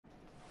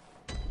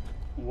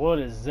What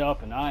is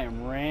up? And I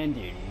am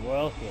Randy, and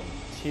welcome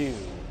to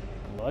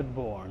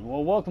Bloodborne.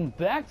 Well, welcome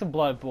back to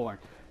Bloodborne,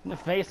 in the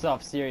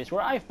Face-Off series,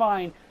 where I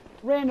find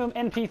random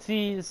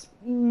NPCs,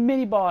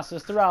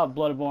 mini-bosses throughout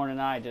Bloodborne,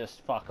 and I just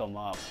fuck them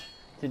up.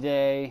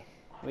 Today,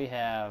 we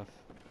have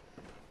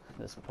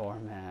this poor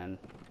man,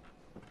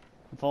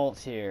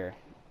 Voltaire.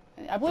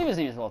 I believe his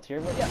name is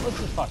Voltaire, but yeah, let's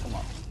just fuck him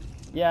up.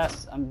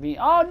 Yes, I'm being—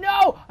 oh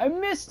no! I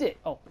missed it!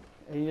 Oh,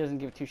 he doesn't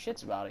give two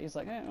shits about it. He's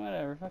like, eh,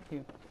 whatever, fuck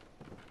you.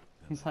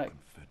 He's like,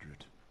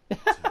 Confederate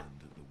turned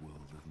at the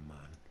world of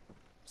man,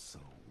 so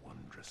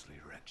wondrously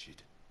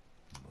wretched.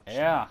 Much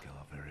yeah. like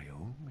our very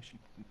own mission.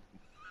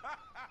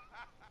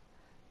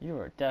 You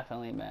are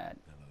definitely mad.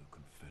 Hello,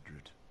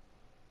 Confederate.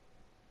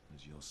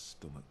 Has your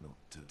stomach not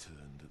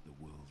turned at the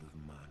world of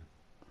man,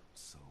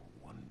 so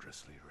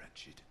wondrously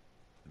wretched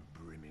and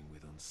brimming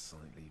with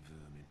unsightly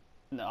vermin?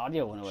 The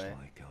audio went Much away.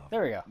 like our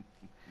There we go.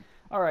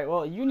 Alright,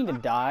 well, you need to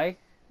die.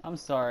 I'm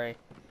sorry.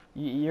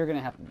 You're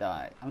gonna have to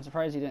die. I'm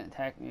surprised you didn't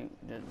attack me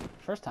the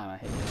first time I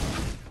hit you. Well,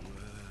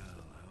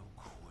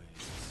 how queer.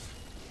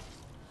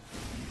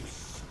 You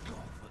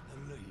scoff at the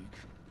League.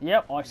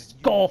 Yep, I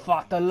scoff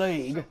at the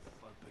League. A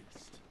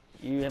beast.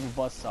 You have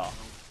a buzzsaw.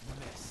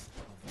 Mess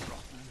of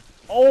rotten.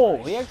 Oh,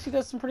 he actually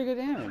does some pretty good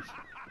damage.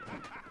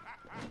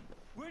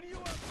 When you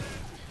up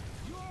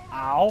there, you're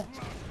Ow.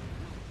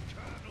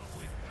 curdle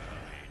with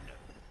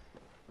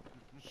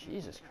vermin.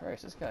 Jesus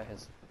Christ, this guy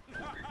has...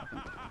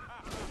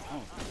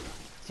 Oh,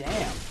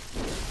 damn.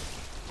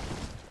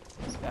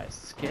 This guy's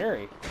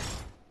scary.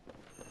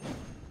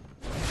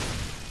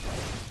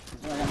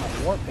 He's running out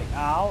my war pick.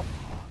 Ow.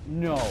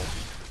 No.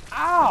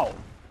 Ow!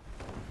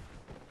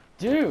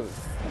 Dude.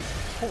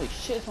 Holy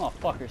shit, this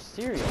motherfucker's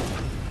serious.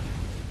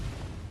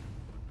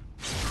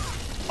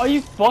 Are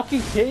you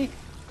fucking kidding?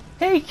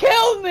 He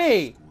killed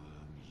me!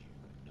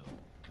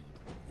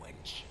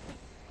 Wench.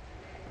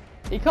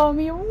 He called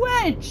me a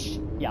wench!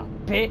 Ya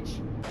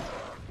bitch!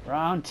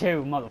 Round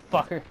two,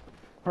 motherfucker.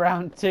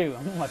 Round two.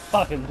 I'm my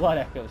fucking blood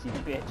echoes, you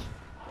bitch.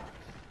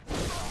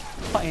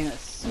 Fighting a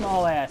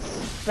small ass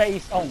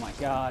space. Oh my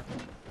god.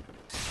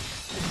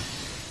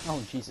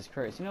 Oh Jesus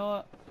Christ. You know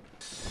what?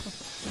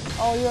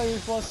 Oh yeah, you're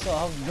supposed to.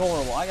 How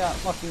adorable. I got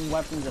fucking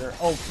weapons that are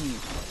OP.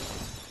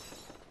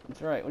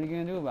 That's right. What are you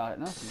gonna do about it?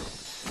 Nothing.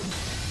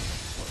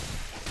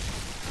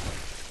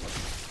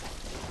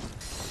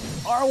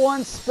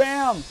 R1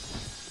 spam!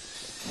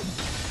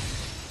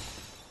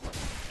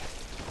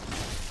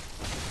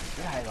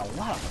 That is a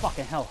lot of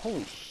fucking hell.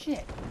 Holy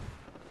shit.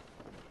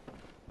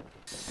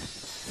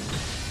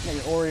 Yeah,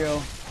 your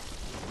Oreo.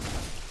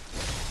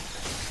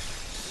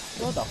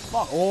 What the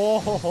fuck? Oh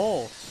ho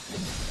ho.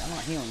 I'm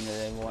not healing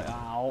today, boy.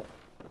 Ow.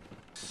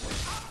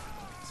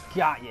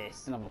 Got you,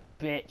 son of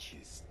a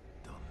bitch. Is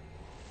done.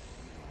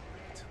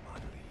 Glory to my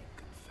League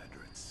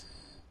Confederates.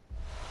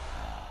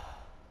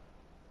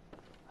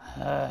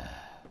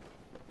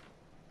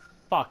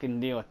 Fucking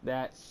deal with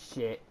that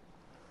shit.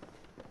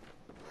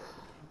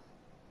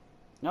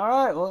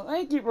 Alright, well,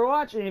 thank you for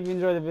watching. If you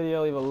enjoyed the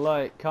video, leave a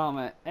like,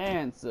 comment,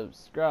 and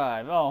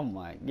subscribe. Oh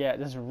my god,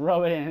 just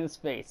rub it in his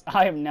face.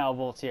 I am now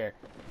Voltaire.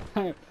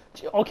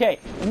 Okay,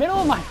 in the middle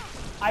of my...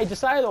 I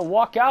decided to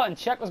walk out and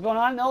check what's going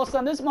on, and all of a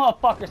sudden this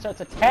motherfucker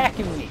starts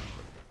attacking me.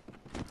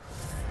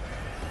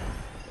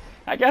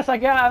 I guess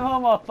I'm a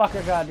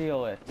motherfucker gotta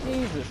deal with.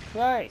 Jesus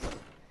Christ.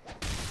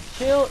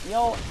 Chill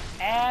your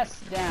ass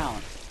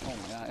down. Oh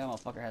my god, that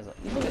motherfucker has a...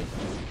 Look at...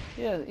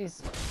 Yeah, he's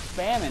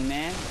spamming,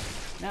 man.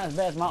 Not as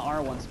bad as my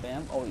R1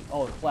 spam.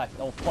 Oh, deflect.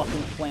 Oh,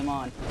 fucking flame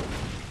on.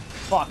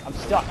 Fuck, I'm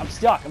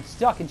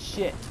stuck in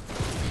shit.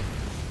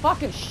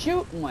 Fucking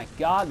shoot. Oh my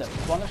god, the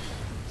fucking...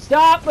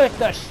 Stop with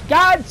the...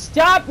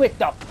 stop with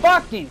the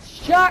fucking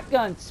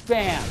shotgun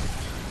spam.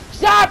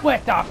 Stop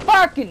with the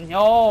fucking...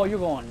 Oh, you're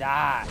gonna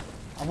die.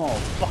 I'm gonna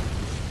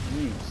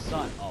fucking... You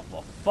son of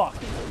a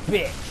fucking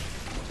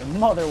bitch. Your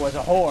mother was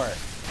a whore.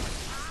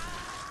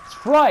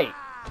 That's right.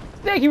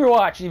 Thank you for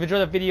watching. If you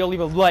enjoyed the video,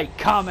 leave a like,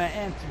 comment,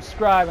 and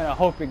subscribe. And I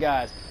hope you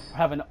guys are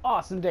having an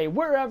awesome day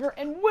wherever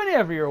and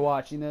whenever you're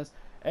watching this.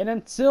 And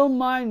until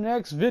my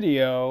next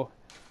video,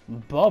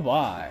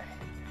 bye-bye.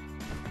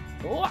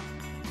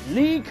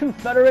 League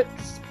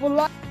Confederates for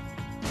life.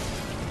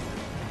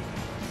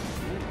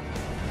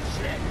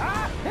 Shit.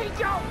 Ah, he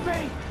jumped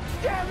me.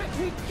 Damn it,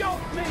 he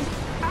jumped me.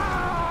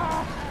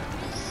 Ah.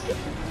 Shit.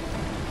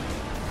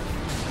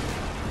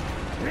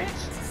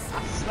 Bitch,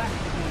 I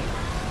slapped you.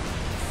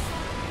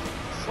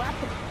 Slap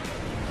him.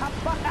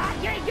 Ah,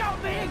 he got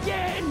me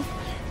again!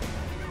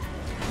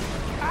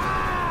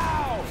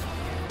 Ow!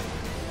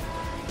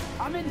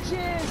 I'm in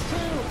jizz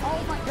too!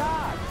 Oh my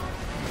god!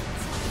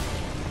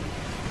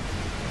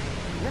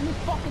 Let me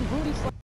fucking booty slap.